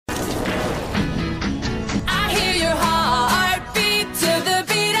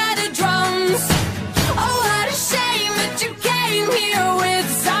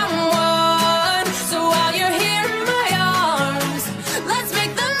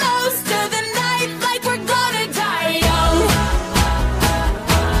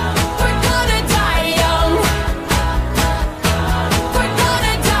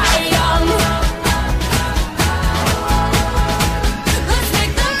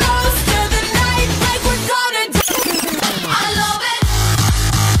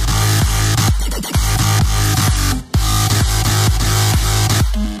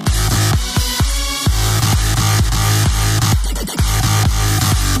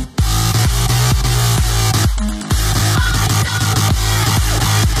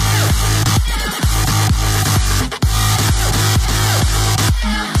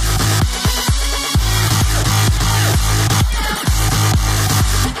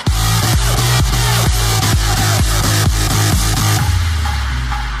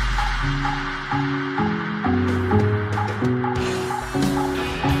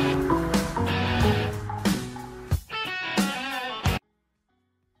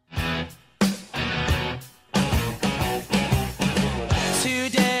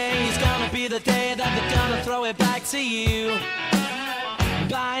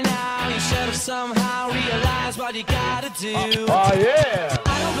do. Oh yeah!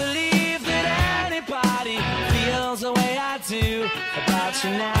 I don't believe that anybody feels the way I do about you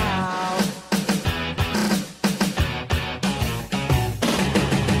now.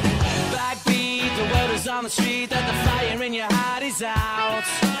 Backbeat, the word is on the street that the fire in your heart is out.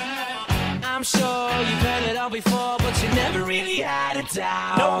 I'm sure you've heard it all before, but you never really had a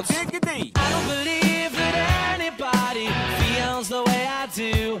doubt. No diggity! I don't believe that anybody feels the way I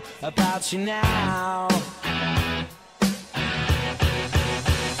do about you now.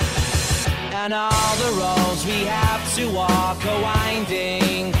 And all the roads we have to walk are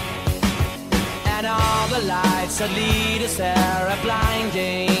winding, and all the lights that lead us there are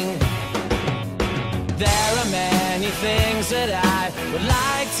blinding. There are many things that I would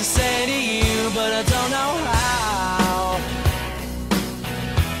like to say to you, but I don't know how.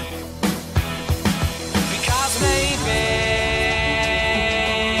 Because maybe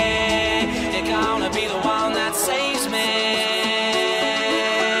you're gonna be the one that saves me.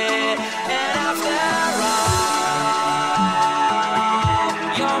 And after all,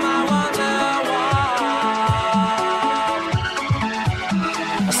 you're my wonderwall.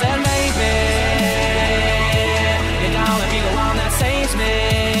 I said maybe you're gonna be the one that saves me.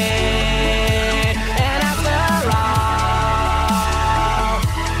 And after all,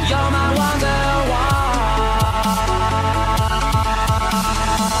 you're my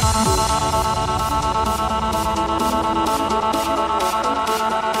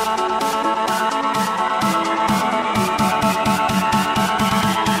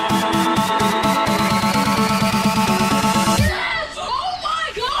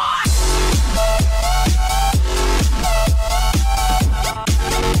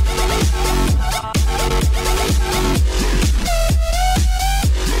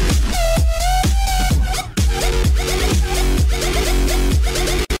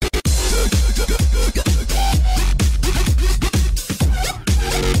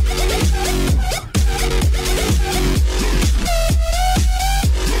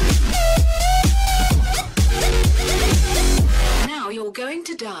Going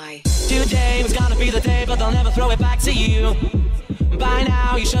to die. Today was gonna be the day, but they'll never throw it back to you. By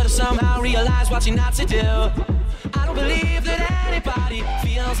now, you should have somehow realized what you're not to do. I don't believe that anybody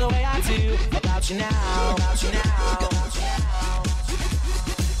feels the way I do about you now, about you now, about you now.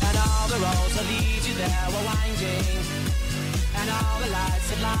 And all the roads that lead you there were winding, and all the lights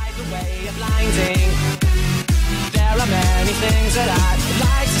that light the way are blinding. There are many things that I'd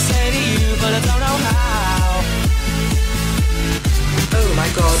like to say to you, but I don't know how. Oh my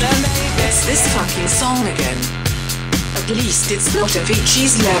god, it's this fucking song again. At least it's not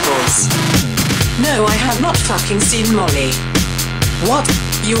Avicii's Levels. No, I have not fucking seen Molly. What?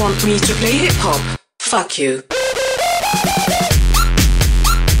 You want me to play hip hop? Fuck you.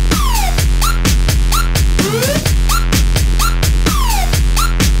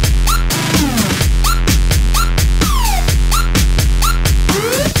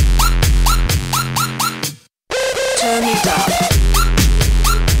 Turn it up.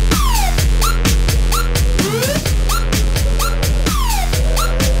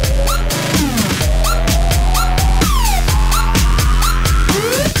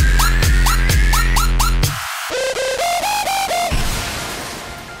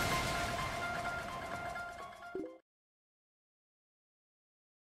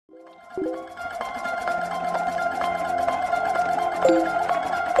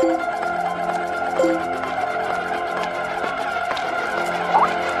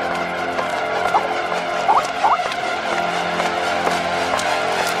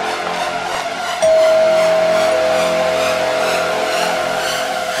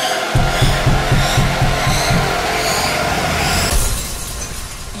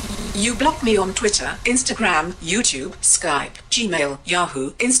 You block me on Twitter, Instagram, YouTube, Skype, Gmail,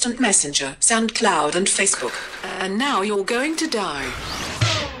 Yahoo, Instant Messenger, SoundCloud and Facebook. And now you're going to die.